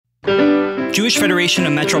Jewish Federation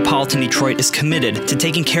of Metropolitan Detroit is committed to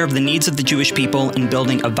taking care of the needs of the Jewish people and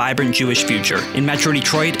building a vibrant Jewish future in Metro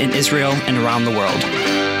Detroit, in Israel, and around the world.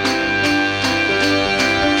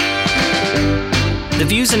 The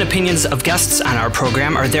views and opinions of guests on our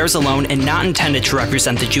program are theirs alone and not intended to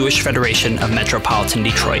represent the Jewish Federation of Metropolitan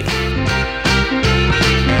Detroit.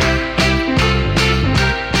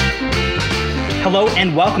 Hello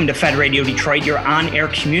and welcome to Fed Radio Detroit, your on-air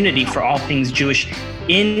community for all things Jewish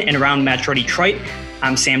in and around Metro Detroit.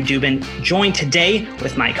 I'm Sam Dubin, joined today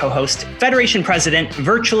with my co-host, Federation President,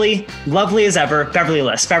 virtually lovely as ever, Beverly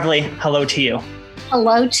List. Beverly, hello to you.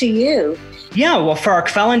 Hello to you. Yeah, well, for our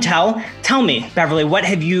Kvel and tell me, Beverly, what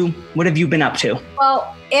have you been up to?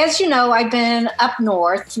 Well, as you know, I've been up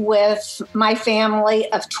north with my family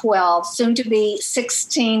of 12, soon to be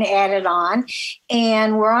 16 added on.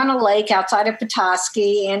 And we're on a lake outside of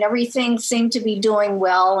Petoskey, and everything seemed to be doing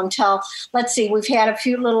well until, we've had a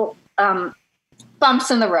few little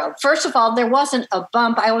bumps in the road. First of all, there wasn't a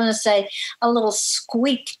bump. I want to say a little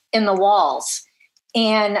squeak in the walls.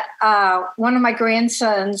 And one of my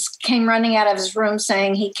grandsons came running out of his room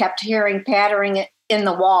saying he kept hearing pattering in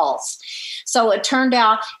the walls. So it turned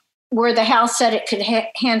out where the house said it could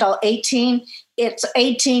handle 18, it's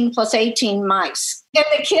 18 plus 18 mice. And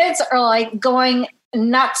the kids are like going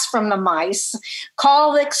nuts from the mice.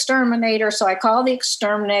 Call the exterminator. So I called the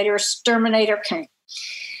exterminator. Exterminator came.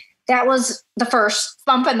 That was the first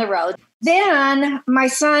bump in the road. Then my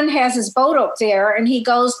son has his boat up there, and he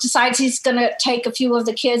decides he's going to take a few of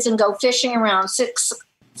the kids and go fishing around 6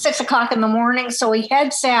 o'clock in the morning. So he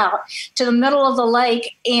heads out to the middle of the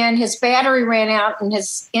lake, and his battery ran out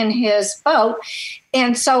in his boat.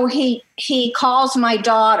 And so he calls my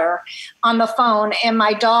daughter on the phone, and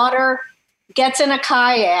my daughter gets in a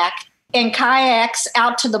kayak and kayaks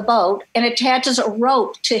out to the boat and attaches a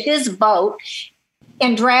rope to his boat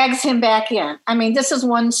and drags him back in. I mean, this is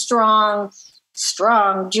one strong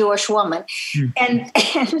Jewish woman.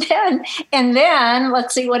 Mm-hmm. And then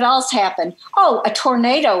let's see what else happened. Oh, a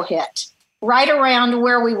tornado hit right around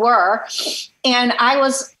where we were. And I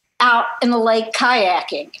was out in the lake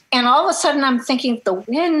kayaking. And all of a sudden I'm thinking the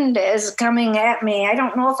wind is coming at me. I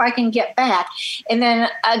don't know if I can get back. And then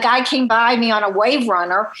a guy came by me on a wave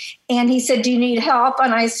runner and he said, "Do you need help?"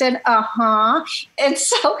 And I said, "Uh-huh." And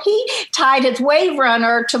so he tied his wave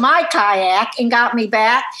runner to my kayak and got me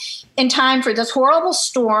back in time for this horrible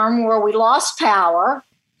storm where we lost power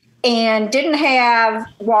and didn't have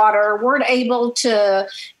water, weren't able to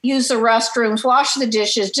use the restrooms, wash the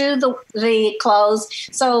dishes, do the clothes.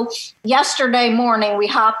 So yesterday morning, we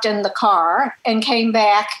hopped in the car and came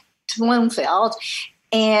back to Bloomfield.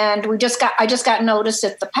 And I just got notice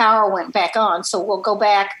that the power went back on. So we'll go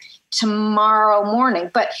back tomorrow morning.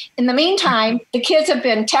 But in the meantime, the kids have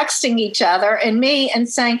been texting each other and me and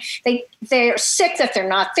saying they're sick that they're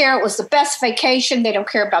not there. It was the best vacation. They don't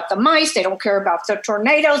care about the mice. They don't care about the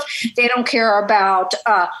tornadoes. They don't care about,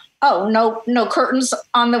 no curtains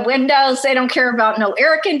on the windows. They don't care about no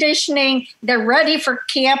air conditioning. They're ready for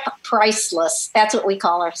Camp Priceless. That's what we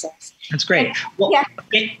call ourselves. That's great. Well, yeah.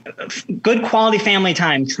 Good quality family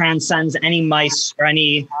time transcends any mice or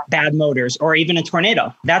any bad motors or even a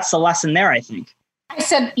tornado. That's the lesson there, I think. I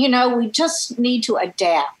said, we just need to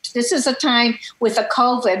adapt. This is a time with the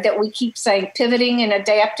COVID that we keep saying pivoting and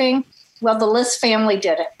adapting. Well, the List family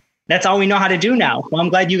did it. That's all we know how to do now. Well, I'm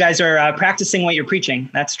glad you guys are practicing what you're preaching.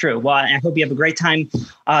 That's true. Well, I hope you have a great time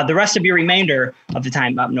the rest of your remainder of the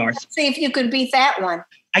time up north. Let's see if you could beat that one.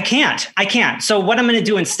 I can't. So what I'm going to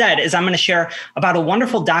do instead is I'm going to share about a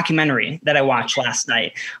wonderful documentary that I watched last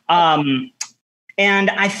night. And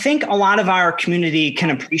I think a lot of our community can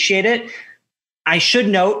appreciate it. I should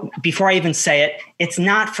note before I even say it, it's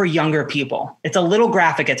not for younger people. It's a little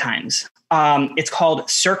graphic at times. It's called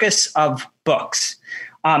Circus of Books.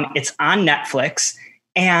 It's on Netflix.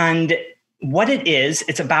 And what it is,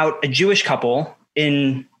 it's about a Jewish couple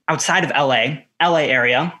outside of LA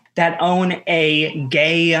area, that own a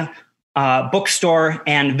gay bookstore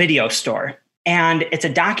and video store. And it's a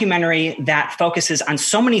documentary that focuses on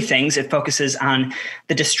so many things. It focuses on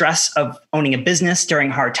the distress of owning a business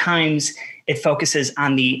during hard times. It focuses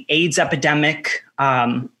on the AIDS epidemic,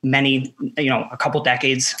 a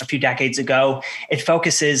few decades ago. It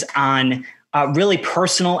focuses on really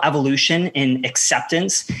personal evolution in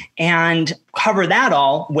acceptance, and cover that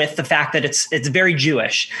all with the fact that it's very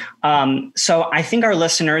Jewish. So I think our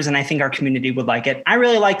listeners and I think our community would like it. I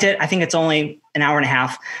really liked it. I think it's only an hour and a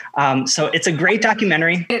half. So it's a great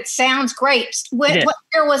documentary. It sounds great. What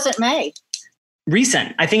year was it made?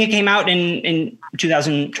 Recent. I think it came out in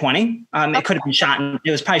 2020. It could have been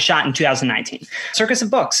it was probably shot in 2019. Circus of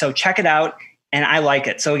Books. So check it out. and I like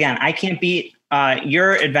it. So again, I can't beat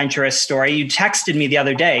your adventurous story. You texted me the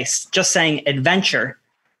other day just saying adventure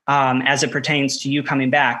as it pertains to you coming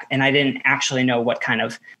back. And I didn't actually know what kind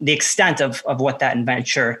of the extent of what that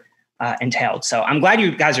adventure entailed. So I'm glad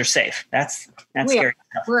you guys are safe. That's scary.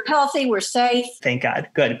 We're healthy. We're safe. Thank God.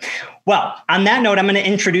 Good. Well, on that note, I'm going to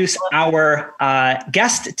introduce our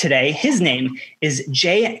guest today. His name is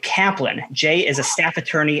Jay Kaplan. Jay is a staff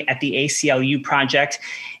attorney at the ACLU Project.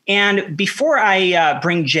 And before I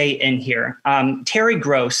bring Jay in here, Terry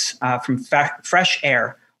Gross from Fresh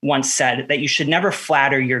Air once said that you should never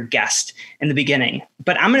flatter your guest in the beginning.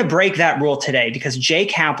 But I'm going to break that rule today because Jay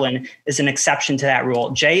Kaplan is an exception to that rule.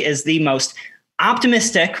 Jay is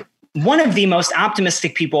one of the most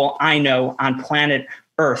optimistic people I know on planet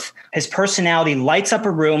Earth. His personality lights up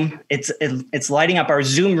a room. It's lighting up our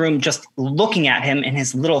Zoom room just looking at him in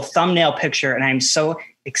his little thumbnail picture. And I'm so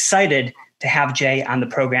excited to have Jay on the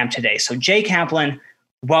program today. So Jay Kaplan,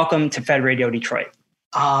 welcome to Fed Radio Detroit.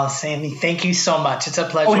 Oh, Sammy, thank you so much. It's a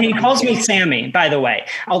pleasure. Oh, he calls me Sammy, by the way.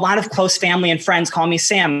 A lot of close family and friends call me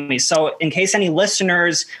Sammy. So in case any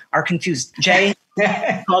listeners are confused, Jay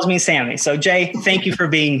calls me Sammy. So Jay, thank you for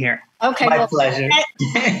being here. Okay. My pleasure.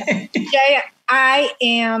 Jay, I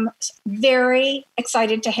am very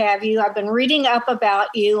excited to have you. I've been reading up about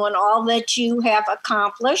you and all that you have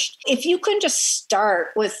accomplished. If you can just start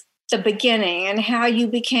with the beginning and how you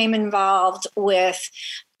became involved with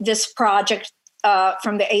this project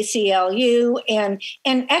from the ACLU,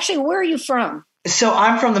 and actually, where are you from? So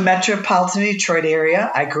I'm from the metropolitan Detroit area.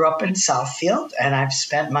 I grew up in Southfield, and I've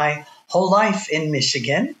spent my whole life in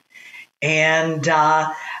Michigan. And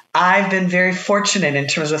I've been very fortunate in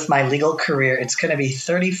terms of my legal career. It's going to be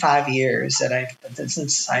 35 years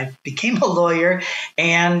since I became a lawyer,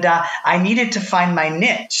 and I needed to find my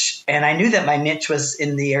niche. And I knew that my niche was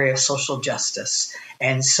in the area of social justice.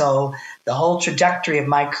 And so the whole trajectory of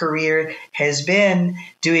my career has been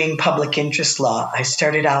doing public interest law. I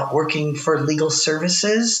started out working for legal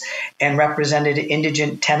services and represented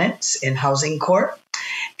indigent tenants in housing court.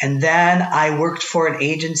 And then I worked for an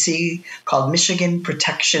agency called Michigan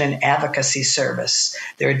Protection and Advocacy Service.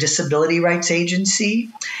 They're a disability rights agency.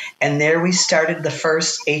 And there we started the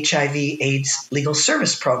first HIV/AIDS legal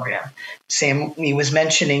service program. Sam was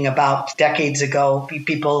mentioning about decades ago,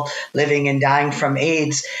 people living and dying from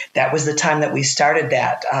AIDS. That was the time that we started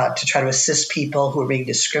that to try to assist people who were being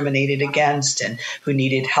discriminated against and who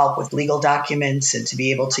needed help with legal documents and to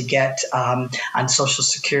be able to get on Social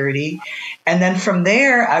Security. And then from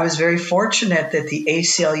there, I was very fortunate that the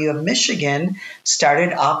ACLU of Michigan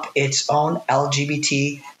started up its own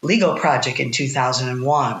LGBT legal project in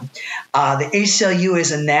 2001. The ACLU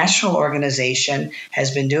is a national organization,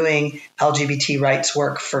 has been doing LGBT rights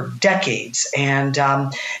work for decades, and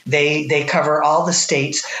they cover all the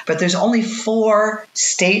states, but there's only 4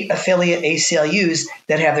 state affiliate ACLUs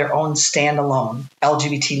that have their own standalone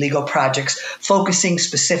LGBT legal projects focusing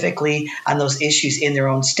specifically on those issues in their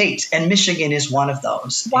own states, and Michigan is one of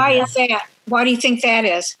those. Why is that? Why do you think that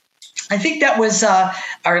is? I think that was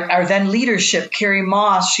our then leadership, Carrie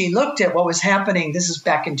Moss. She looked at what was happening. This is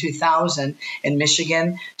back in 2000 in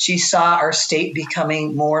Michigan. She saw our state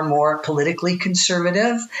becoming more and more politically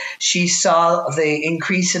conservative. She saw the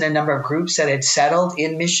increase in a number of groups that had settled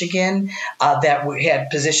in Michigan that had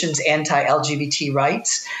positions anti-LGBT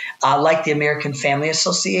rights, like the American Family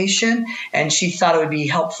Association. And she thought it would be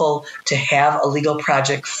helpful to have a legal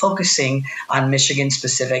project focusing on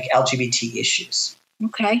Michigan-specific LGBT issues.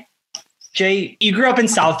 Okay. Jay, you grew up in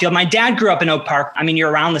Southfield. My dad grew up in Oak Park. I mean, you're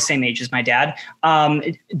around the same age as my dad.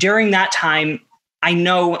 During that time, I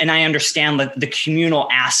know and I understand the communal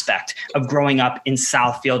aspect of growing up in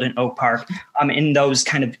Southfield and Oak Park, in those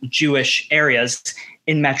kind of Jewish areas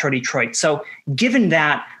in Metro Detroit. So given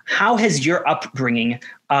that, how has your upbringing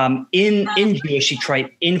in Jewish Detroit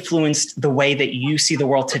influenced the way that you see the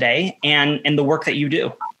world today and the work that you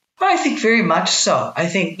do? I think very much so. I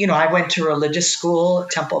think, I went to religious school,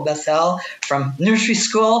 Temple Bethel, from nursery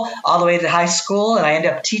school all the way to high school, and I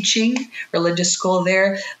ended up teaching religious school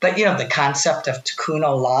there. But, the concept of tikkun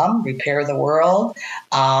olam, repair the world,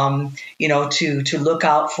 to look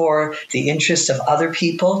out for the interests of other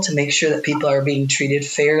people, to make sure that people are being treated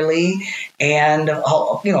fairly, and, of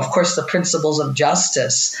course, the principles of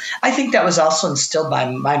justice. I think that was also instilled by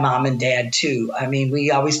my mom and dad, too. I mean,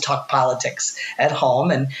 we always talk politics at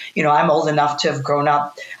home, and I'm old enough to have grown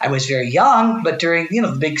up. I was very young, but during,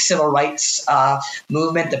 the big civil rights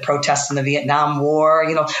movement, the protests in the Vietnam War,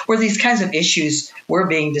 where these kinds of issues were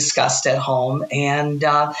being discussed at home and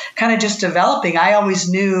kind of just developing. I always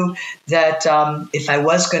knew that if I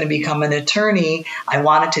was going to become an attorney, I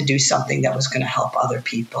wanted to do something that was going to help other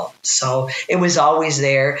people. So it was always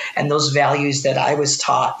there. And those values that I was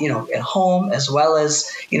taught, at home as well as,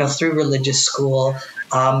 through religious school,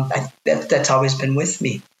 that's always been with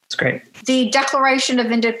me. It's great. The Declaration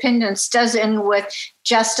of Independence does end with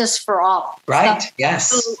justice for all. Right. Yes.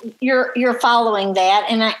 So you're following that,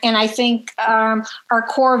 and I think our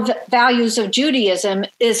core values of Judaism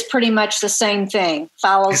is pretty much the same thing.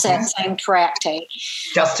 Follows that same tractate.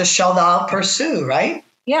 Justice shall thou pursue. Right.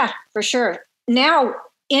 Yeah, for sure. Now,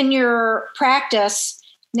 in your practice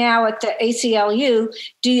now at the ACLU,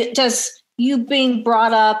 does you being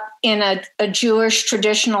brought up in a Jewish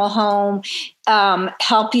traditional home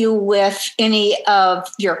help you with any of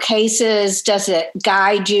your cases? Does it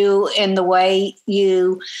guide you in the way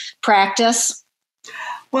you practice?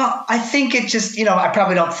 Well, I think it just, I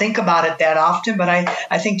probably don't think about it that often, but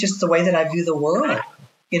I think just the way that I view the world,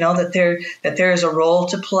 that there is a role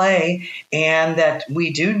to play, and that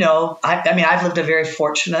we do know. I've lived a very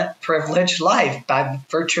fortunate, privileged life by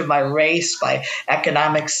virtue of my race, by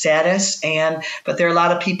economic status, but there are a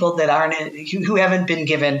lot of people that who haven't been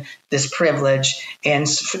given this privilege and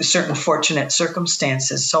certain fortunate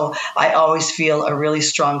circumstances. So I always feel a really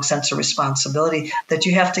strong sense of responsibility that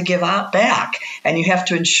you have to give out back, and you have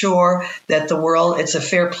to ensure that the world, it's a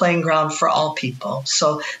fair playing ground for all people.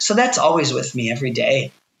 So that's always with me every day.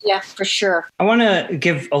 Yeah, for sure. I want to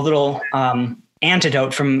give a little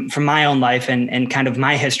antidote from my own life and kind of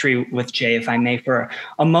my history with Jay, if I may, for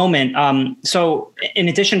a moment. So in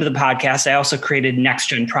addition to the podcast, I also created Next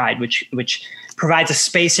Gen Pride, which provides a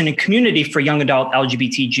space and a community for young adult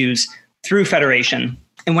LGBT Jews through Federation.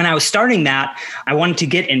 And when I was starting that, I wanted to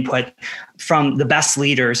get input from the best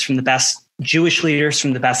leaders, from the best Jewish leaders,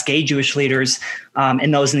 from the best gay Jewish leaders,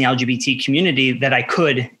 and those in the LGBT community that I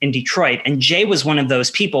could in Detroit. And Jay was one of those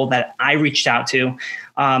people that I reached out to.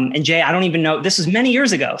 And Jay, I don't even know, this was many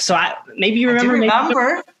years ago. So maybe you remember. I do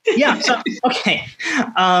remember. Yeah. So, okay.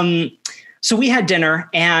 So we had dinner,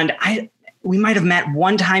 and we might have met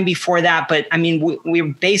one time before that, but we were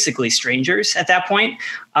basically strangers at that point.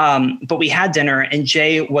 But we had dinner, and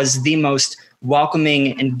Jay was the most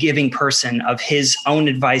welcoming and giving person of his own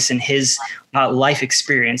advice and his life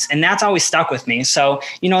experience. And that's always stuck with me. So,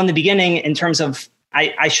 in the beginning, in terms of,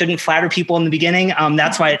 I shouldn't flatter people in the beginning.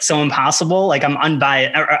 That's why it's so impossible. Like, I'm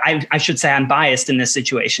unbiased, or I should say I'm biased in this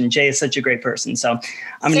situation. Jay is such a great person. So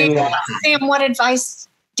I'm going to Sam, what advice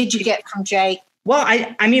did you get from Jay? Well,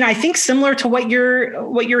 I think similar to what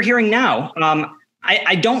you're hearing now.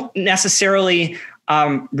 I don't necessarily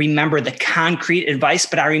remember the concrete advice,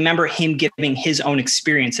 but I remember him giving his own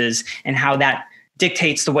experiences and how that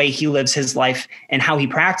dictates the way he lives his life and how he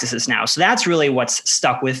practices now. So that's really what's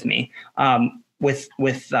stuck with me with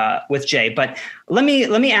Jay. But let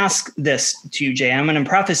me ask this to you, Jay. I'm going to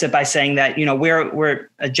preface it by saying that we're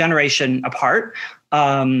a generation apart.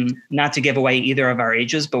 Not to give away either of our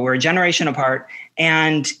ages, but we're a generation apart.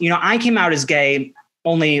 And I came out as gay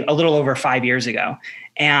only a little over 5 years ago,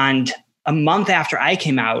 and a month after I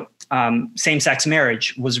came out, same-sex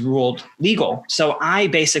marriage was ruled legal. So I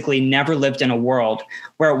basically never lived in a world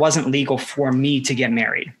where it wasn't legal for me to get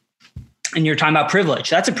married. And you're talking about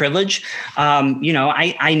privilege. That's a privilege.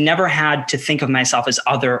 I never had to think of myself as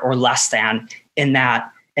other or less than in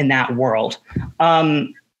that world.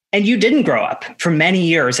 And you didn't grow up for many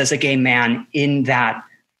years as a gay man in that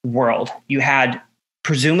world. You had,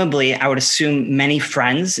 presumably, I would assume, many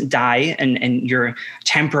friends die and your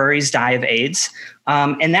temporaries die of AIDS.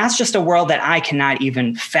 And that's just a world that I cannot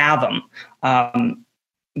even fathom,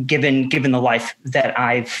 given the life that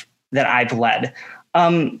I've led.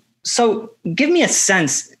 So give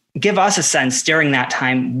us a sense during that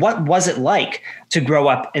time. What was it like to grow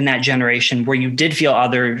up in that generation where you did feel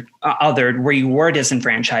othered, where you were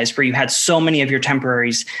disenfranchised, where you had so many of your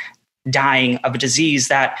temporaries dying of a disease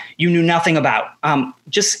that you knew nothing about?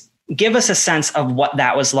 Just give us a sense of what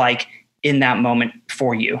that was like in that moment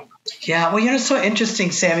for you. Yeah, well, it's so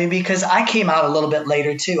interesting, Sammy, because I came out a little bit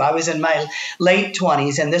later too. I was in my late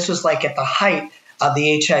 20s, and this was like at the height of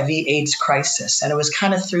the HIV/AIDS crisis. And it was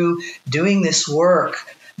kind of through doing this work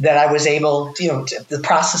that I was able, the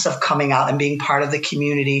process of coming out and being part of the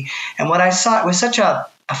community. And what I saw, it was such a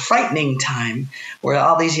frightening time where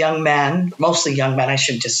all these young men, mostly young men, I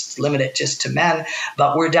shouldn't just limit it just to men,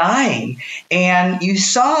 but were dying. And you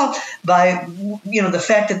saw by, the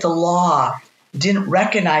fact that the law didn't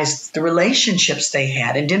recognize the relationships they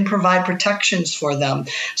had and didn't provide protections for them.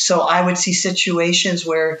 So I would see situations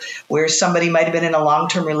where somebody might have been in a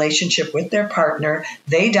long-term relationship with their partner,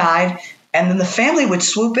 they died, and then the family would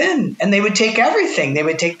swoop in and they would take everything. They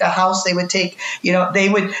would take the house. They would take, they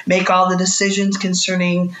would make all the decisions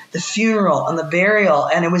concerning the funeral and the burial.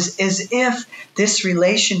 And it was as if this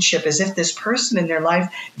relationship, as if this person in their life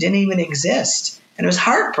didn't even exist. And it was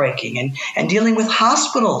heartbreaking, and dealing with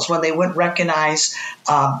hospitals when they wouldn't recognize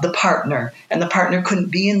the partner, and the partner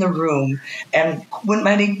couldn't be in the room and wouldn't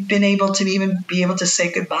have been able to even be able to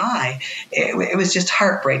say goodbye. It was just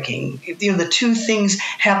heartbreaking. The two things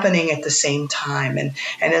happening at the same time. And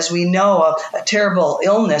as we know, a terrible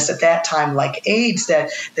illness at that time like AIDS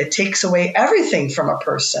that takes away everything from a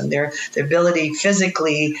person, their ability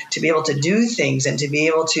physically to be able to do things and to be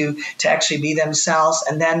able to actually be themselves,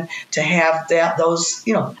 and then to have those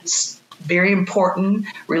very important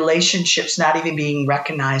relationships not even being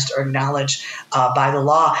recognized or acknowledged by the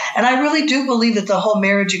law. And I really do believe that the whole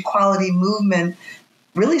marriage equality movement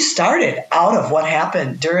really started out of what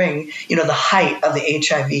happened during, the height of the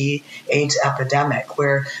HIV/AIDS epidemic,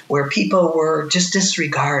 where people were just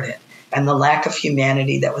disregarded, and the lack of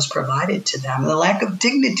humanity that was provided to them, and the lack of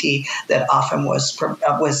dignity that often was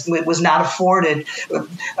not afforded,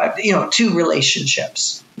 to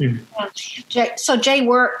relationships. Mm. So, Jay,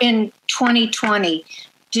 we're in 2020.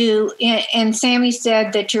 And Sammy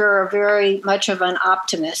said that you're very much of an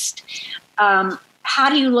optimist. How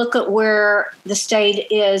do you look at where the state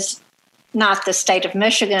is, not the state of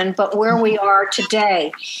Michigan, but where we are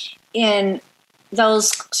today in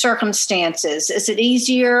those circumstances? Is it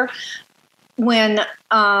easier when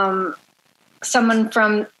someone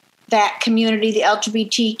from that community, the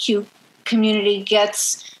LGBTQ community,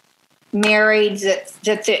 gets married, that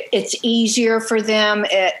it's easier for them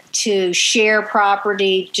to share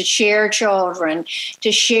property, to share children,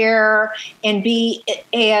 to share and be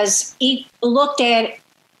as looked at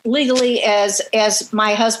legally as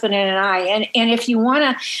my husband and I? And if you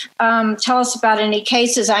want to tell us about any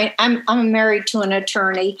cases, I'm married to an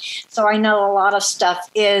attorney, so I know a lot of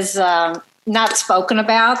stuff is not spoken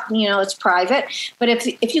about. It's private. But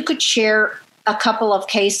if you could share a couple of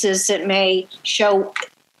cases that may show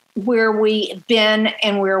where we've been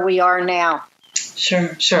and where we are now.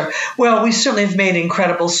 Sure. Well, we certainly have made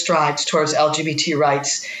incredible strides towards LGBT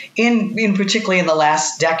rights, in particularly in the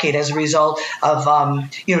last decade, as a result of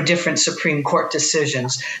different Supreme Court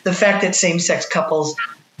decisions. The fact that same-sex couples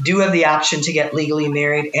do have the option to get legally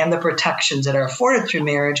married and the protections that are afforded through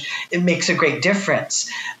marriage, it makes a great difference.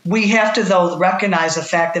 We have to, though, recognize the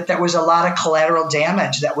fact that there was a lot of collateral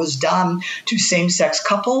damage that was done to same-sex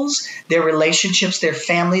couples, their relationships, their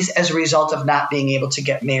families, as a result of not being able to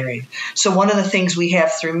get married. So one of the things we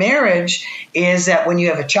have through marriage is that when you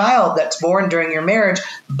have a child that's born during your marriage,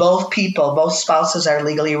 both spouses are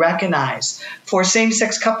legally recognized. For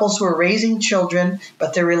same-sex couples who are raising children,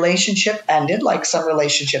 but their relationship ended, like some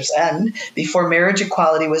relationships end, before marriage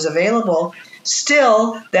equality was available,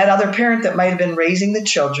 still that other parent that might have been raising the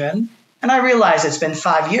children, and I realize it's been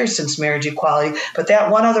 5 years since marriage equality, but that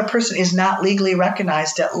one other person is not legally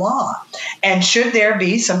recognized at law. And should there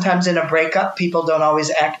be, sometimes in a breakup, people don't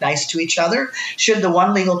always act nice to each other, should the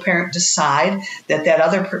one legal parent decide that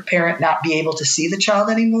other parent not be able to see the child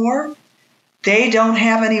anymore, they don't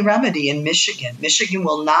have any remedy in Michigan. Michigan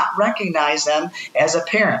will not recognize them as a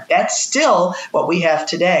parent. That's still what we have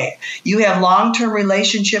today. You have long-term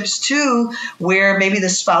relationships, too, where maybe the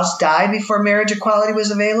spouse died before marriage equality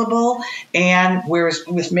was available. And whereas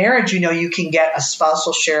with marriage, you can get a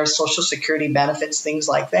spousal share of Social Security benefits, things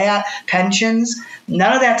like that, pensions.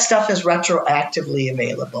 None of that stuff is retroactively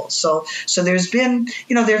available. So there's been,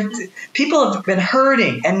 people have been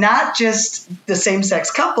hurting, and not just the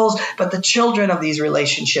same-sex couples, but the children of these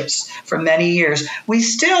relationships for many years. We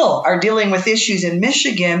still are dealing with issues in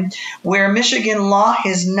Michigan where Michigan law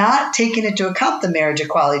has not taken into account the marriage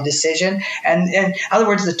equality decision, and in other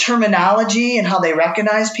words, the terminology and how they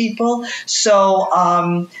recognize people.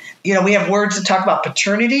 So, we have words that talk about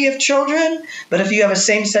paternity of children, but if you have a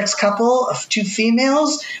same-sex couple of two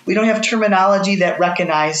females, we don't have terminology that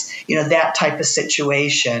recognize, that type of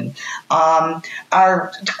situation.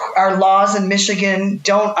 Our laws in Michigan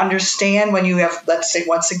don't understand when you have, let's say,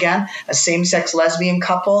 once again, a same-sex lesbian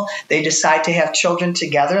couple, they decide to have children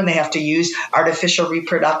together and they have to use artificial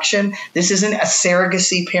reproduction. This isn't a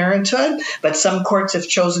surrogacy parenthood, but some courts have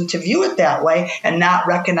chosen to view it that way and not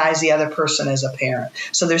recognize the other person as a parent.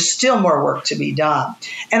 So there's still more work to be done.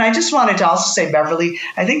 And I just wanted to also say, Beverly,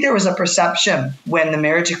 I think there was a perception when the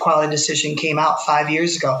marriage equality decision came out 5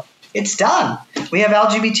 years ago It's done. We have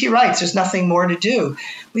LGBT rights. There's nothing more to do.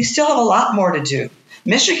 We still have a lot more to do.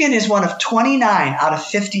 Michigan is one of 29 out of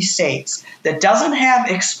 50 states that doesn't have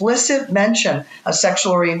explicit mention of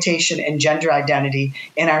sexual orientation and gender identity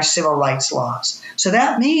in our civil rights laws. So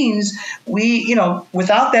that means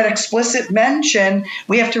without that explicit mention,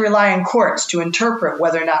 we have to rely on courts to interpret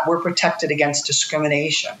whether or not we're protected against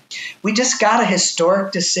discrimination. We just got a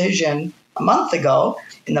historic decision a month ago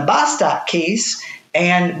in the Bostock case.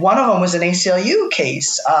 And one of them was an ACLU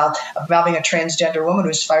case involving a transgender woman who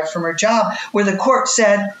was fired from her job, where the court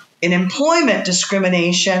said in employment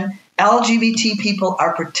discrimination, LGBT people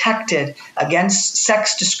are protected against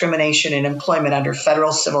sex discrimination in employment under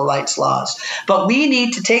federal civil rights laws. But we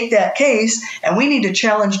need to take that case and we need to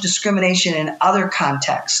challenge discrimination in other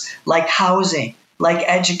contexts, like housing, like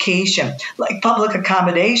education, like public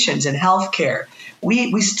accommodations and healthcare.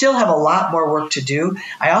 We still have a lot more work to do.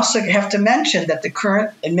 I also have to mention that the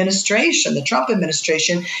current administration, the Trump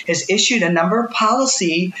administration, has issued a number of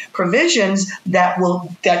policy provisions that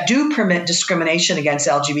do permit discrimination against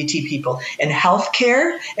LGBT people in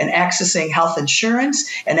healthcare and accessing health insurance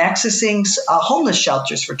and accessing homeless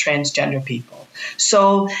shelters for transgender people.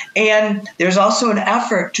 So, and there's also an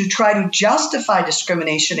effort to try to justify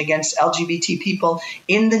discrimination against LGBT people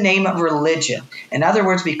in the name of religion. In other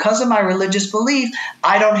words, because of my religious belief,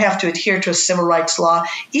 I don't have to adhere to a civil rights law,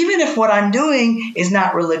 even if what I'm doing is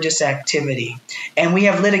not religious activity. And we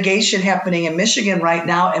have litigation happening in Michigan right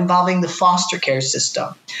now involving the foster care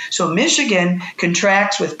system. So Michigan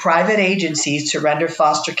contracts with private agencies to render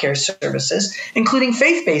foster care services, including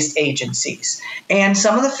faith-based agencies. And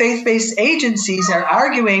some of the faith-based agencies are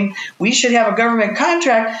arguing we should have a government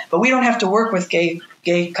contract, but we don't have to work with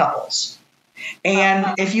gay couples. And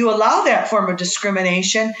if you allow that form of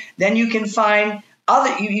discrimination, then you can find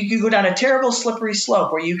you can go down a terrible slippery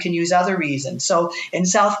slope where you can use other reasons. So in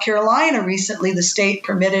South Carolina recently, the state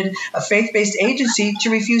permitted a faith-based agency to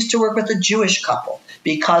refuse to work with a Jewish couple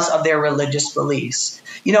because of their religious beliefs.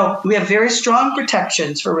 We have very strong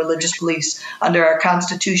protections for religious beliefs under our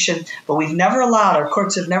Constitution, but our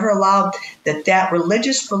courts have never allowed that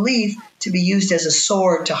religious belief to be used as a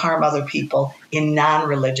sword to harm other people in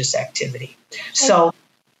non-religious activity. So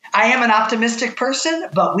I am an optimistic person,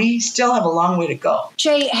 but we still have a long way to go.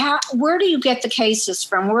 Jay, where do you get the cases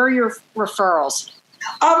from? Where are your referrals?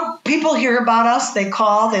 People hear about us. They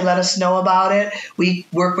call. They let us know about it. We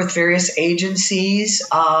work with various agencies.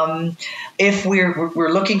 If we're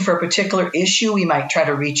looking for a particular issue, we might try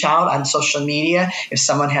to reach out on social media. If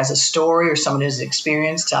someone has a story or someone has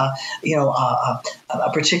experienced, a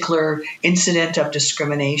particular incident of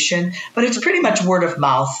discrimination, but it's pretty much word of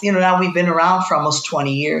mouth. Now we've been around for almost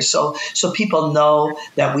 20 years, so people know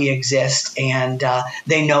that we exist and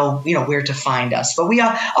they know where to find us. But we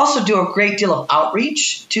also do a great deal of outreach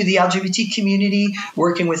to the LGBT community,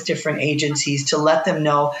 working with different agencies to let them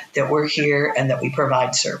know that we're here and that we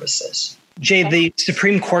provide services. Jay, the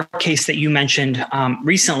Supreme Court case that you mentioned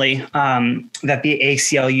recently that the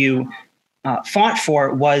ACLU fought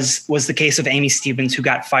for was the case of Amy Stevens, who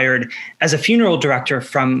got fired as a funeral director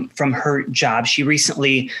from her job. She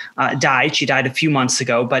recently died. She died a few months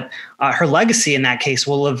ago, but her legacy in that case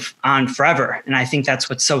will live on forever. And I think that's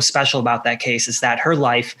what's so special about that case is that her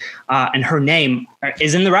life and her name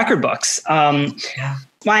is in the record books.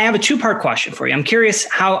 Well, I have a two-part question for you. I'm curious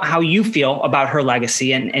how you feel about her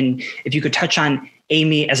legacy and if you could touch on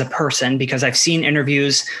Amy as a person, because I've seen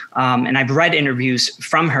interviews and I've read interviews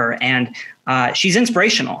from her, and she's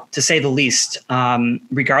inspirational, to say the least,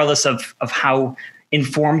 regardless of how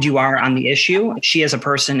informed you are on the issue. She as a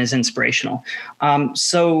person is inspirational.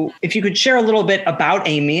 So if you could share a little bit about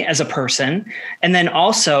Amy as a person, and then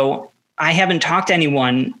also, I haven't talked to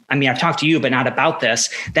anyone, I've talked to you, but not about this,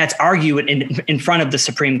 that's argued in front of the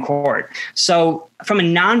Supreme Court. So from a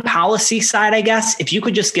non-policy side, I guess, if you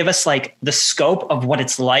could just give us like the scope of what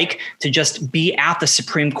it's like to just be at the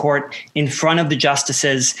Supreme Court in front of the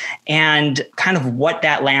justices and kind of what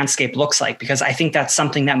that landscape looks like, because I think that's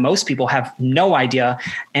something that most people have no idea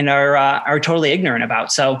and are totally ignorant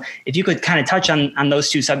about. So if you could kind of touch on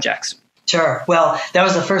those two subjects. Sure. Well, that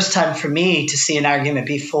was the first time for me to see an argument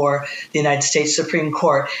before the United States Supreme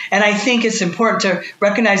Court. And I think it's important to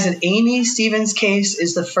recognize that Amy Stevens' case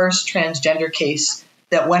is the first transgender case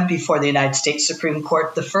that went before the United States Supreme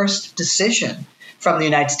Court, the first decision from the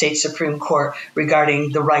United States Supreme Court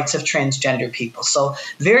regarding the rights of transgender people. So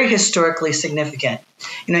very historically significant.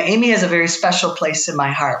 Amy has a very special place in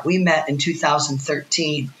my heart. We met in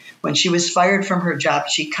 2013. When she was fired from her job,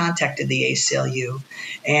 she contacted the ACLU.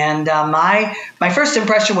 And my first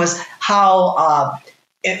impression was how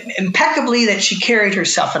impeccably that she carried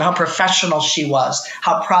herself and how professional she was,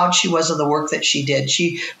 how proud she was of the work that she did.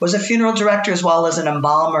 She was a funeral director as well as an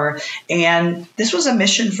embalmer, and this was a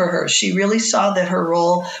mission for her. She really saw that her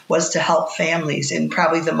role was to help families in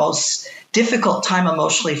probably the most difficult time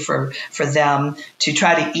emotionally for them, to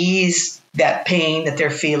try to ease that pain that they're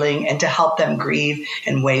feeling and to help them grieve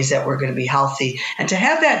in ways that were going to be healthy. And to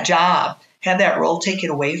have that job, have that role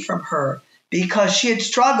taken away from her, because she had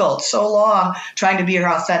struggled so long trying to be her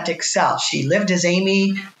authentic self. She lived as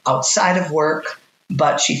Amy outside of work,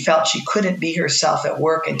 but she felt she couldn't be herself at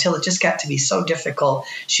work until it just got to be so difficult.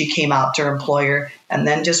 She came out to her employer and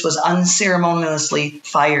then just was unceremoniously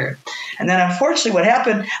fired. And then unfortunately what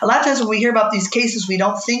happened, a lot of times when we hear about these cases, we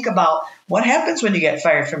don't think about what happens when you get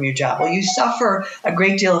fired from your job. Well, you suffer a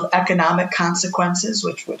great deal of economic consequences,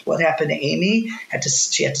 which what happened to Amy.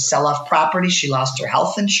 She had to sell off property. She lost her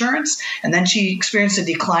health insurance, and then she experienced a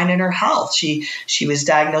decline in her health. She was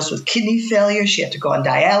diagnosed with kidney failure. She had to go on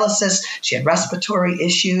dialysis. She had respiratory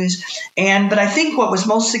issues. But I think what was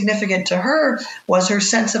most significant to her was her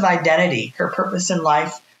sense of identity. Her purpose in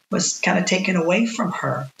life was kind of taken away from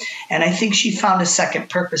her. And I think she found a second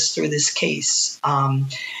purpose through this case.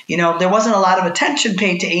 There wasn't a lot of attention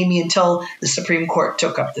paid to Amy until the Supreme Court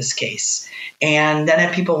took up this case. And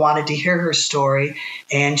then people wanted to hear her story.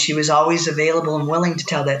 And she was always available and willing to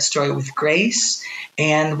tell that story with grace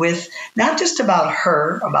and with not just about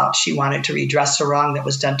her, about she wanted to redress a wrong that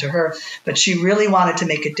was done to her, but she really wanted to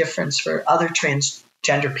make a difference for other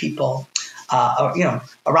transgender people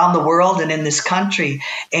around the world and in this country.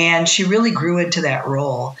 And she really grew into that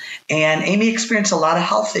role. And Amy experienced a lot of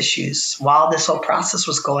health issues while this whole process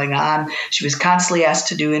was going on. She was constantly asked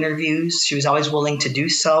to do interviews. She was always willing to do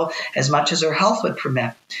so as much as her health would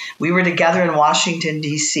permit. We were together in Washington,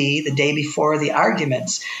 D.C. the day before the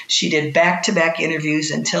arguments. She did back-to-back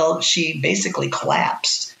interviews until she basically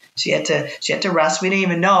collapsed. She had to rest. We didn't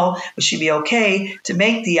even know would she be okay to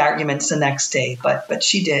make the arguments the next day, but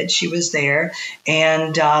she did. She was there,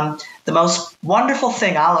 and the most wonderful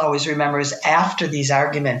thing I'll always remember is after these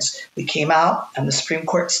arguments, we came out on the Supreme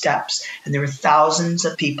Court steps, and there were thousands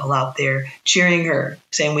of people out there cheering her,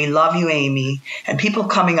 saying, "We love you, Amy," and people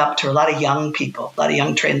coming up to her, a lot of young people, a lot of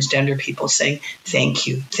young transgender people saying, thank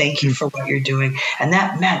you for what you're doing. And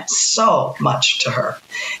that meant so much to her.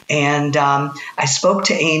 And I spoke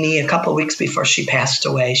to Amy a couple of weeks before she passed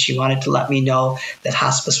away. She wanted to let me know that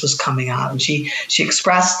hospice was coming out. And she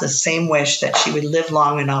expressed the same wish that she would live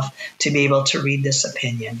long enough to be able to read this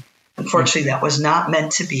opinion. Unfortunately, that was not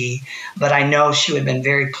meant to be, but I know she would have been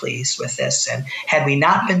very pleased with this. And had we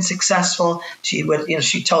not been successful, she would,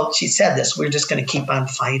 she said this, we're just going to keep on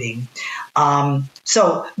fighting.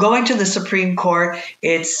 So going to the Supreme Court,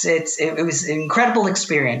 it was an incredible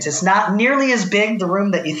experience. It's not nearly as big, the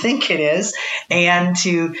room that you think it is. And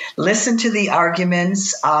to listen to the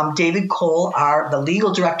arguments, David Cole, the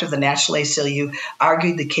legal director of the National ACLU,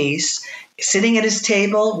 argued the case. Sitting at his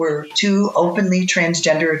table were two openly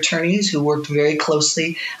transgender attorneys who worked very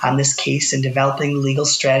closely on this case in developing legal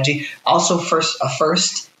strategy. Also a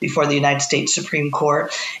first before the United States Supreme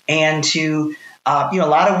Court. And a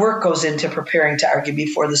lot of work goes into preparing to argue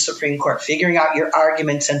before the Supreme Court, figuring out your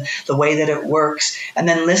arguments and the way that it works, and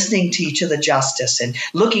then listening to each of the justices and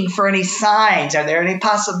looking for any signs. Are there any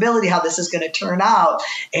possibility how this is going to turn out?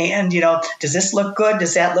 And, does this look good?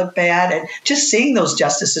 Does that look bad? And just seeing those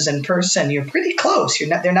justices in person, you're pretty close.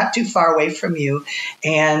 They're not too far away from you.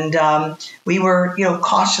 And we were,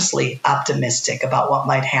 cautiously optimistic about what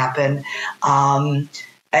might happen.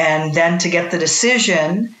 And then to get the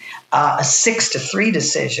decision, a 6-3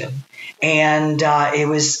 decision. And that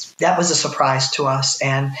was a surprise to us.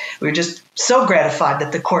 And we were just so gratified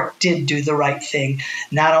that the court did do the right thing,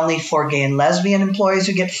 not only for gay and lesbian employees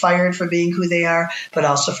who get fired for being who they are, but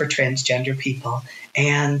also for transgender people.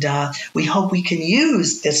 And we hope we can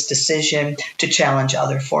use this decision to challenge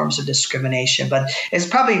other forms of discrimination. But it's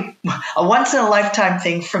probably a once-in-a-lifetime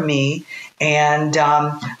thing for me. And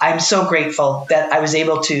I'm so grateful that I was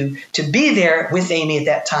able to be there with Amy at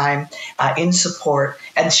that time in support.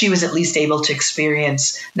 And she was at least able to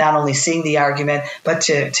experience not only seeing the argument, but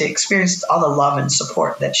to experience all the love and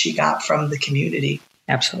support that she got from the community.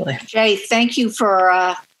 Absolutely. Jay, thank you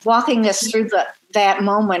for walking us through that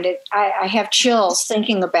moment. I have chills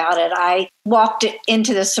thinking about it. I walked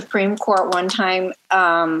into the Supreme Court one time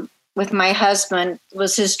with my husband. It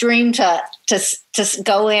was his dream to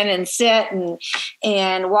go in and sit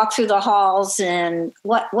and walk through the halls, and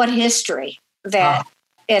what history that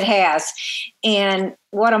It has. And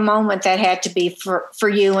what a moment that had to be for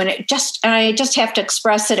you. And I just have to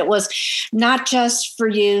express that it was not just for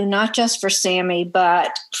you, not just for Sammy,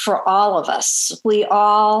 but for all of us. We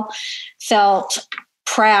all felt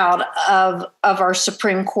proud of our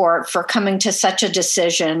Supreme Court for coming to such a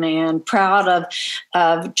decision, and proud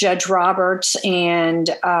of Judge Roberts, and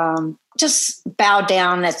just bow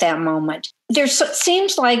down at that moment. It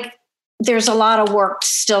seems like there's a lot of work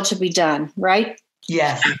still to be done, right?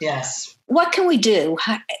 Yes. What can we do?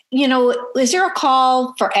 Is there a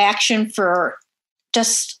call for action for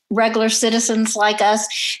just regular citizens like us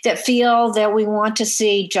that feel that we want to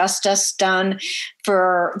see justice done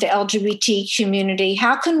for the LGBT community?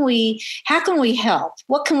 How can we help?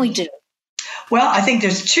 What can we do? Well, I think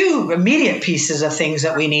there's two immediate pieces of things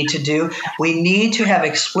that we need to do. We need to have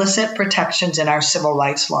explicit protections in our civil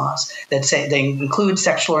rights laws that say they include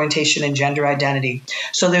sexual orientation and gender identity.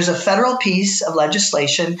 So there's a federal piece of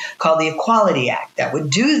legislation called the Equality Act that would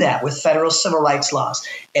do that with federal civil rights laws.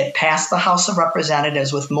 It passed the House of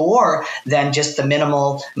Representatives with more than just the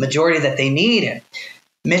minimal majority that they needed.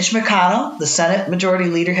 Mitch McConnell, the Senate Majority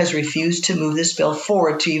Leader, has refused to move this bill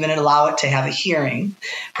forward to even allow it to have a hearing.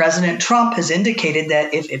 President Trump has indicated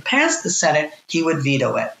that if it passed the Senate, he would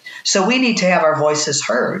veto it. So we need to have our voices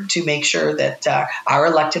heard to make sure that our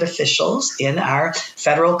elected officials in our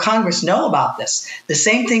federal Congress know about this. The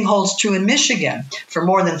same thing holds true in Michigan. For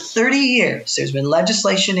more than 30 years, there's been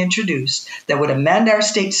legislation introduced that would amend our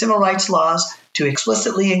state civil rights laws to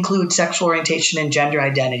explicitly include sexual orientation and gender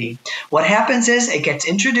identity. What happens is it gets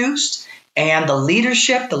introduced, and the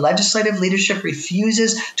legislative leadership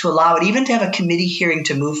refuses to allow it even to have a committee hearing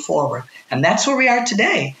to move forward. And that's where we are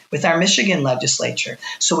today with our Michigan legislature.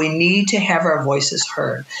 So we need to have our voices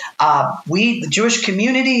heard. The Jewish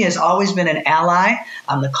community has always been an ally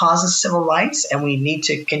on the cause of civil rights, and we need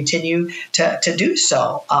to continue to do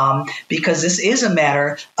so because this is a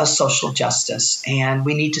matter of social justice, and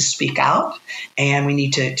we need to speak out, and we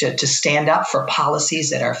need to stand up for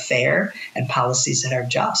policies that are fair and policies that are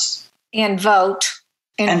just. And vote.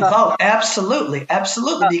 And vote. Absolutely.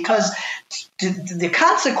 Because the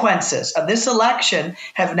consequences of this election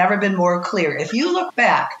have never been more clear. If you look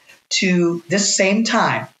back to this same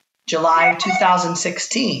time, July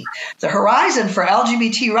 2016, the horizon for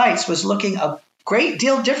LGBT rights was looking a great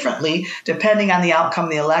deal differently depending on the outcome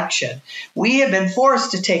of the election. We have been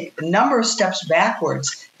forced to take a number of steps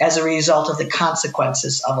backwards as a result of the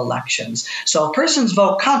consequences of elections. So a person's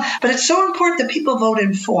vote counts, but it's so important that people vote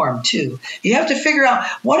informed too. You have to figure out,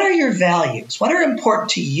 what are your values? What are important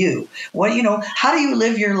to you? How do you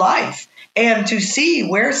live your life? And to see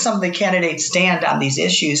where some of the candidates stand on these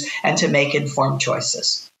issues and to make informed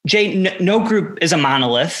choices. Jay, no group is a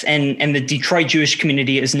monolith, and the Detroit Jewish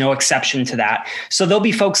community is no exception to that. So there'll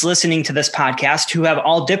be folks listening to this podcast who have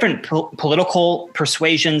all different political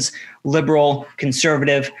persuasions, liberal,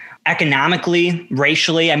 conservative, economically,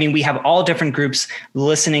 racially. I mean, we have all different groups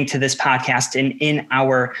listening to this podcast in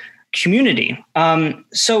our community.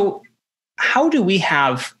 So how do we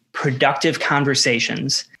have productive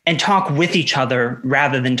conversations and talk with each other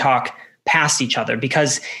rather than talk past each other?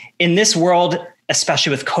 Because in this world, especially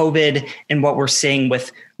with COVID and what we're seeing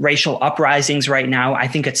with racial uprisings right now, I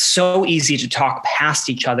think it's so easy to talk past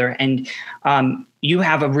each other. And you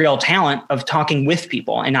have a real talent of talking with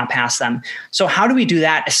people and not past them. So how do we do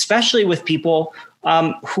that, especially with people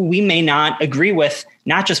who we may not agree with,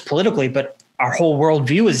 not just politically, but our whole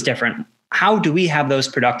worldview is different? How do we have those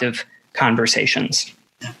productive conversations?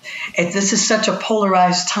 This is such a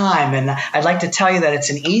polarized time, and I'd like to tell you that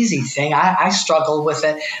it's an easy thing. I struggle with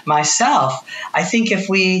it myself. I think if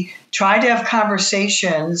we try to have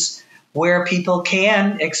conversations where people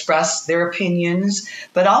can express their opinions,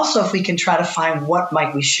 but also if we can try to find what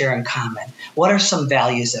might we share in common. What are some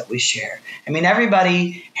values that we share? I mean,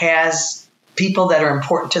 everybody has people that are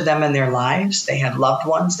important to them in their lives. They have loved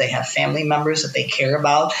ones. They have family members that they care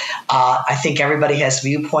about. I think everybody has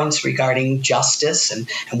viewpoints regarding justice and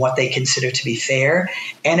what they consider to be fair.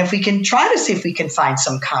 And if we can try to see if we can find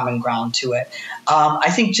some common ground to it,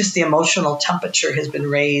 I think just the emotional temperature has been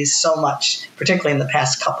raised so much, particularly in the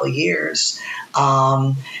past couple of years.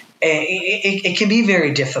 It can be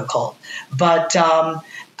very difficult. But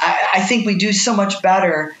I think we do so much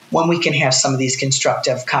better when we can have some of these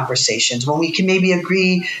constructive conversations, when we can maybe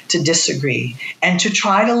agree to disagree, and to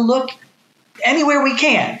try to look anywhere we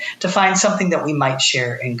can to find something that we might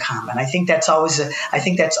share in common. I think that's always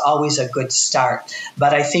a good start.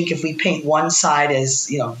 But I think if we paint one side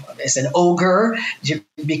as as an ogre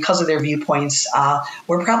because of their viewpoints,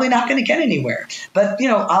 we're probably not going to get anywhere. But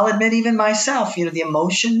I'll admit, even myself, the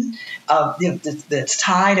emotion that's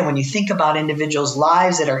tied, and when you think about individuals'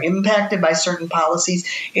 lives that are impacted by certain policies,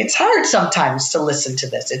 it's hard sometimes to listen to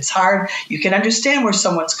this. It's hard. You can understand where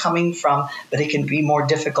someone's coming from, but it can be more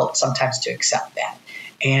difficult sometimes to accept that.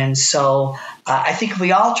 And so I think if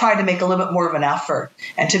we all try to make a little bit more of an effort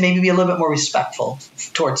and to maybe be a little bit more respectful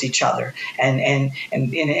towards each other and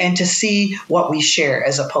to see what we share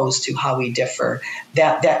as opposed to how we differ,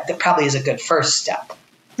 that probably is a good first step.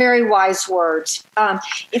 Very wise words.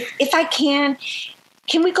 If I can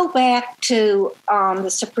we go back to the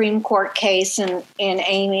Supreme Court case and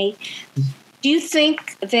Amy? Do you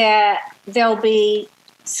think that there'll be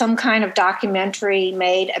some kind of documentary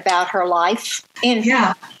made about her life?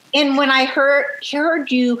 Yeah. And when I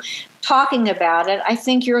heard you talking about it, I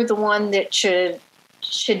think you're the one that should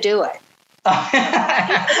do it.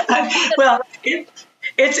 Well,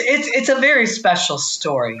 it's a very special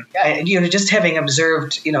story. Just having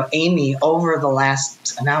observed, Amy over the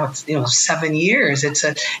last, now it's 7 years.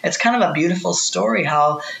 It's kind of a beautiful story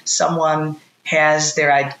how someone has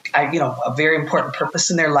their, a very important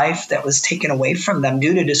purpose in their life that was taken away from them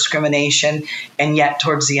due to discrimination, and yet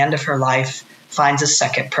towards the end of her life finds a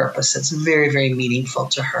second purpose that's very, very meaningful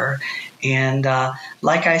to her. And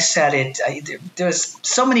like I said, there's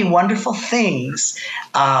so many wonderful things,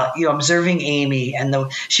 observing Amy. And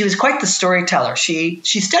she was quite the storyteller. She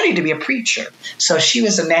studied to be a preacher. So she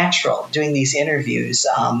was a natural doing these interviews,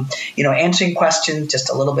 answering questions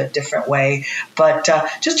just a little bit different way. But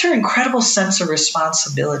just her incredible sense of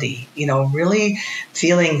responsibility, really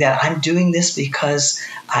feeling that I'm doing this because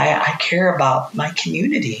I care about my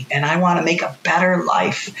community and I want to make a better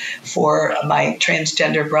life for my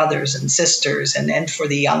transgender brothers and sisters and for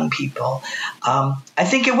the young people. I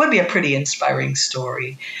think it would be a pretty inspiring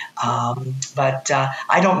story. But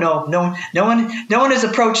I don't know. No one has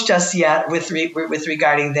approached us yet with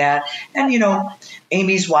regarding that. And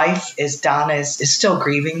Amy's wife Donna is still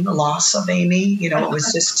grieving the loss of Amy.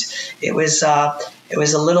 It was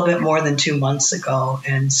a little bit more than 2 months ago,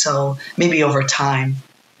 and so maybe over time.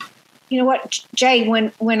 You know what, Jay,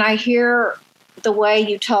 when I hear the way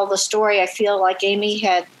you tell the story, I feel like Amy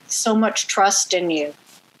had so much trust in you.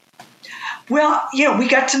 Well, we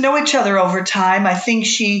got to know each other over time. I think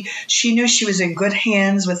she knew she was in good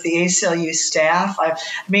hands with the ACLU staff. I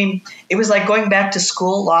mean, it was like going back to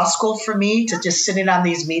law school for me, to just sitting on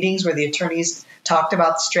these meetings where the attorneys talked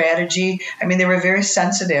about strategy. I mean, they were very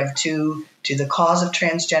sensitive to the cause of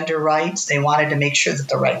transgender rights. They wanted to make sure that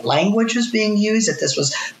the right language was being used, that this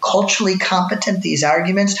was culturally competent, these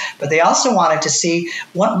arguments, but they also wanted to see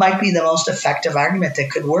what might be the most effective argument that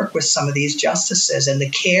could work with some of these justices and the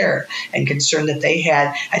care and concern that they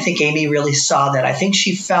had. I think Amy really saw that. I think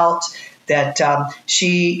she felt that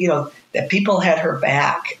that people had her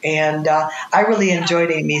back. And I really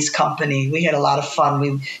enjoyed Amy's company. We had a lot of fun.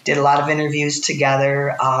 We did a lot of interviews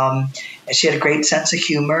together. She had a great sense of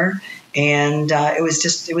humor. And it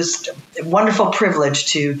was a wonderful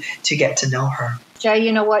privilege to get to know her. Jay,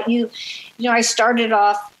 you know what? I started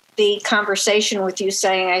off the conversation with you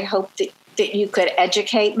saying, I hope that you could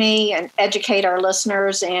educate me and educate our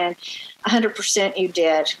listeners, and 100% you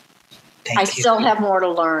did. Thank you. Still have more to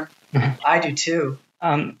learn. I do too.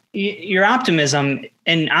 Your optimism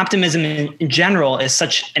and optimism in general is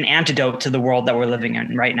such an antidote to the world that we're living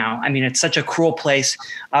in right now. I mean, it's such a cruel place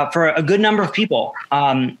for a good number of people.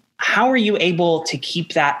 How are you able to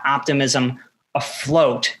keep that optimism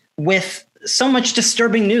afloat with so much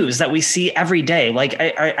disturbing news that we see every day? Like,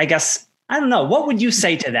 I guess, I don't know. What would you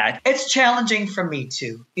say to that? It's challenging for me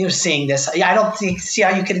too, seeing this. I don't see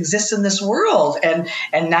how you can exist in this world and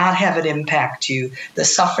not have it impact you. The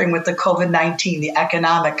suffering with the COVID-19, the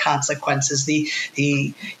economic consequences, the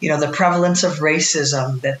prevalence of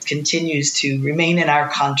racism that continues to remain in our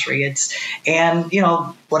country.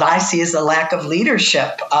 What I see is the lack of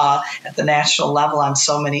leadership at the national level in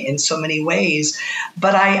so many ways.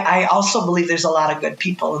 But I also believe there's a lot of good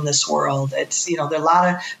people in this world. There are a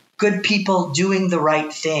lot of good people doing the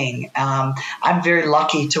right thing. I'm very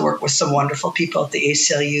lucky to work with some wonderful people at the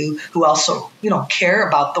ACLU who also, care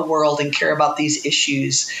about the world and care about these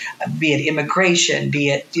issues, be it immigration, be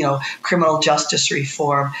it, criminal justice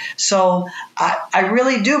reform. So I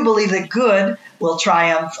really do believe that good will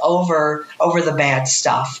triumph over the bad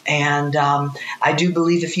stuff. And I do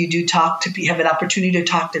believe if you do have an opportunity to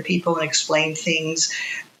talk to people and explain things,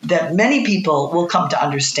 that many people will come to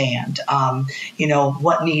understand,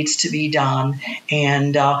 what needs to be done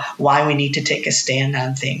and why we need to take a stand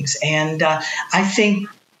on things. And I think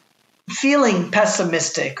feeling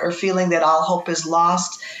pessimistic or feeling that all hope is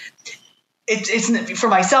lost, it's for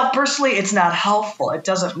myself personally, it's not helpful. It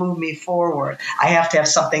doesn't move me forward. I have to have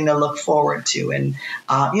something to look forward to. And,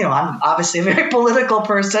 I'm obviously a very political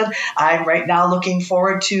person. I'm right now looking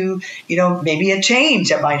forward to, maybe a change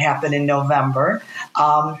that might happen in November.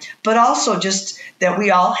 But also just that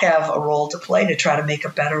we all have a role to play to try to make a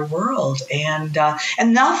better world. And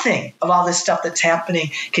nothing of all this stuff that's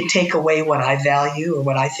happening can take away what I value or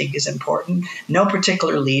what I think is important. No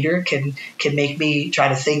particular leader can make me try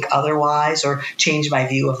to think otherwise or change my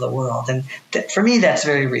view of the world. And for me, that's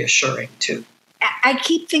very reassuring too. I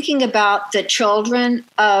keep thinking about the children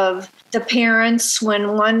of the parents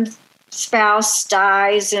when one spouse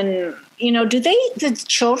dies, and do the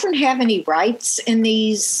children have any rights in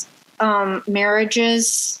these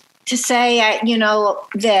marriages to say,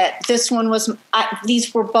 that this one was,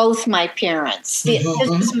 these were both my parents. This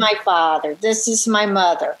is my father. This is my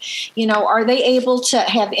mother. Are they able to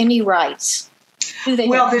have any rights?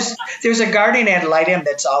 Well, there's a guardian ad litem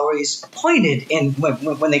that's always appointed in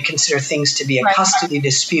when they consider things to be a custody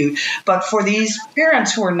dispute. But for these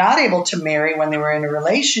parents who are not able to marry when they were in a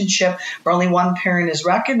relationship where only one parent is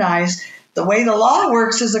recognized, the way the law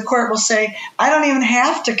works is the court will say, I don't even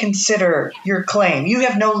have to consider your claim. You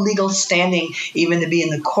have no legal standing even to be in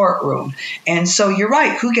the courtroom. And so you're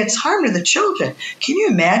right. Who gets harmed are the children. Can you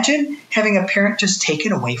imagine having a parent just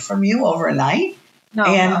taken away from you overnight? No.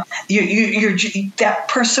 And that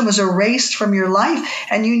person was erased from your life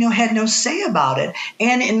and had no say about it.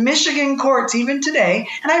 And in Michigan courts, even today,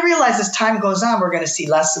 and I realize as time goes on, we're going to see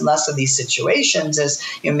less and less of these situations as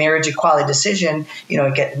marriage equality decision,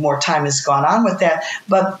 more time has gone on with that.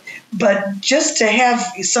 But just to have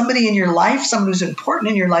somebody in your life, someone who's important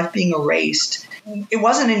in your life being erased, it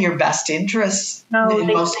wasn't in your best interest for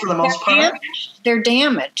the most part. They're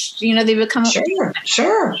damaged. They become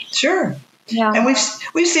Sure. Yeah. And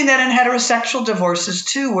we've seen that in heterosexual divorces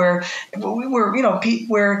too, where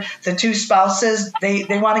where the two spouses they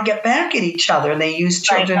want to get back at each other and they use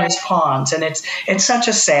children as pawns, and it's such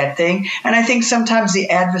a sad thing. And I think sometimes the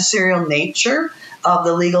adversarial nature of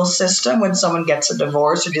the legal system when someone gets a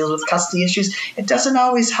divorce or deals with custody issues, it doesn't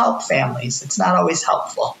always help families. It's not always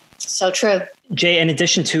helpful. So true. Jay, in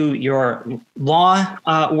addition to your law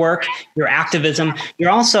work, your activism,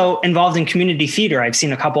 you're also involved in community theater. I've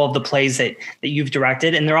seen a couple of the plays that you've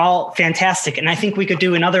directed, and they're all fantastic. And I think we could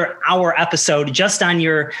do another hour episode just on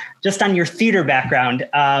your theater background.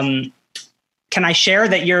 Can I share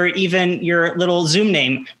that your little Zoom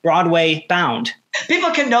name, Broadway Bound?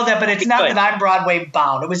 People can know that, but it's not that I'm Broadway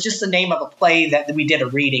bound. It was just the name of a play that we did a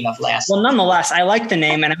reading of last Well, nonetheless, I like the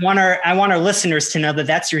name, and I want our listeners to know that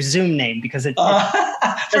that's your Zoom name because it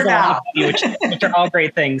for now, which are all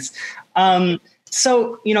great things.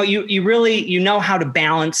 So, you really, how to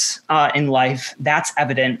balance in life. That's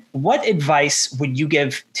evident. What advice would you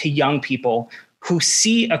give to young people who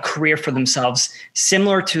see a career for themselves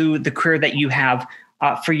similar to the career that you have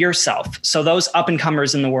for yourself? So those up and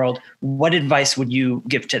comers in the world, what advice would you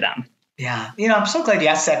give to them? Yeah. I'm so glad you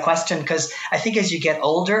asked that question because I think as you get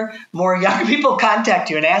older, more young people contact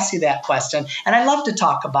you and ask you that question. And I love to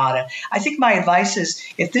talk about it. I think my advice is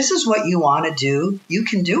if this is what you want to do, you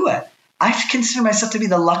can do it. I consider myself to be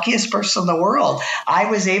the luckiest person in the world. I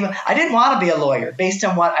didn't want to be a lawyer based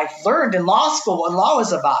on what I learned in law school, what law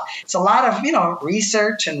was about. It's a lot of,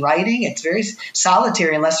 research and writing. It's very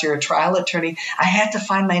solitary unless you're a trial attorney. I had to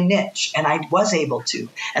find my niche, and I was able to.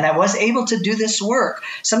 And I was able to do this work.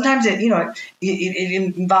 Sometimes it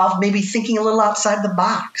involved maybe thinking a little outside the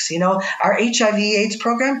box. Our HIV/AIDS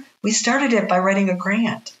program, we started it by writing a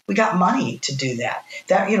grant. We got money to do that.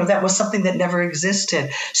 That was something that never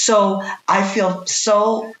existed. So I feel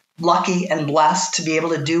so lucky and blessed to be able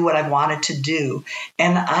to do what I wanted to do.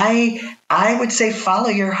 And I would say follow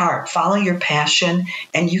your heart, follow your passion,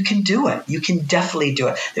 and you can do it. You can definitely do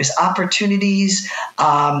it. There's opportunities.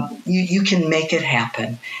 You can make it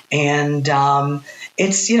happen. And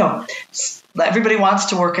it's, everybody wants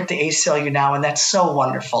to work at the ACLU now, and that's so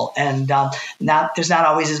wonderful. And there's not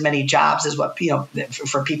always as many jobs as what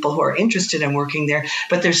for people who are interested in working there.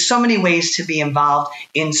 But there's so many ways to be involved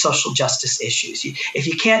in social justice issues. If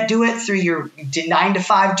you can't do it through your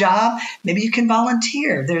 9-to-5 job, maybe you can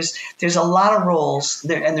volunteer. There's a lot of roles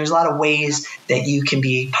there, and there's a lot of ways that you can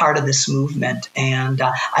be part of this movement. And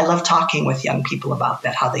I love talking with young people about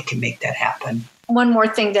that, how they can make that happen. one more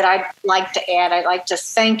thing that I'd like to add. I'd like to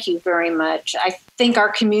thank you very much. I think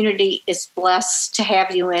our community is blessed to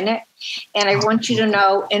have you in it. And I want you to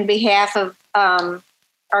know, in behalf of our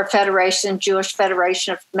federation, Jewish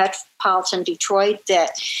Federation of Metropolitan Detroit,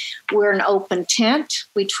 that we're an open tent.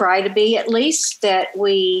 We try to be, at least, that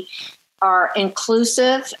we are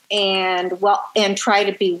inclusive and try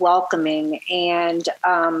to be welcoming. And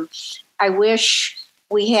I wish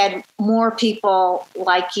we had more people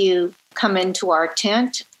like you come into our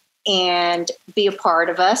tent and be a part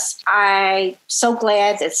of us. I'm so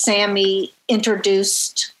glad that Sammy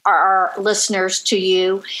introduced our listeners to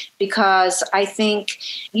you, because I think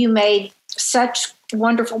you made such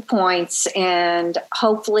wonderful points, and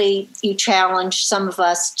hopefully you challenge some of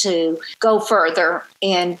us to go further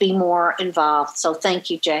and be more involved. So thank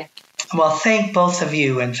you, Jay. Well, thank both of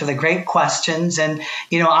you and for the great questions. And,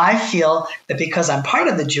 I feel that because I'm part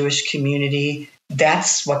of the Jewish community,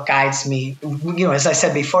 that's what guides me. As I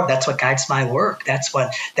said before, that's what guides my work. That's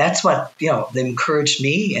what encouraged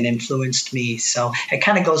me and influenced me. So it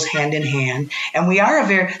kind of goes hand in hand. And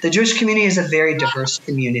the Jewish community is a very diverse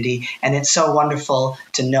community. And it's so wonderful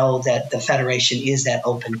to know that the Federation is that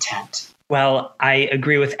open tent. Well, I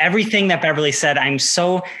agree with everything that Beverly said. I'm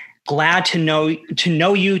so glad to know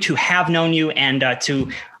you, to have known you, and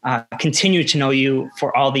to continue to know you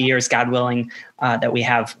for all the years, God willing, that we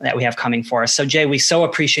have coming for us. So, Jay, we so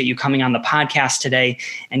appreciate you coming on the podcast today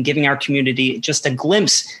and giving our community just a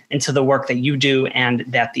glimpse into the work that you do and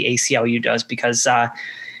that the ACLU does, because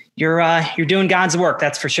you're doing God's work,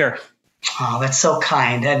 that's for sure. Oh, that's so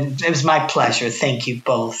kind, and it was my pleasure. Thank you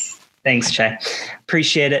both. Thanks, Jay.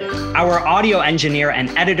 Appreciate it. Our audio engineer and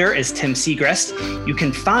editor is Tim Segrist. You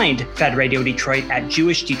can find Fed Radio Detroit at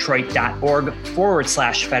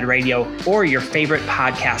jewishdetroit.org/Fed Radio, or your favorite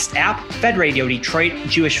podcast app. Fed Radio Detroit,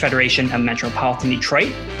 Jewish Federation of Metropolitan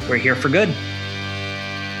Detroit. We're here for good.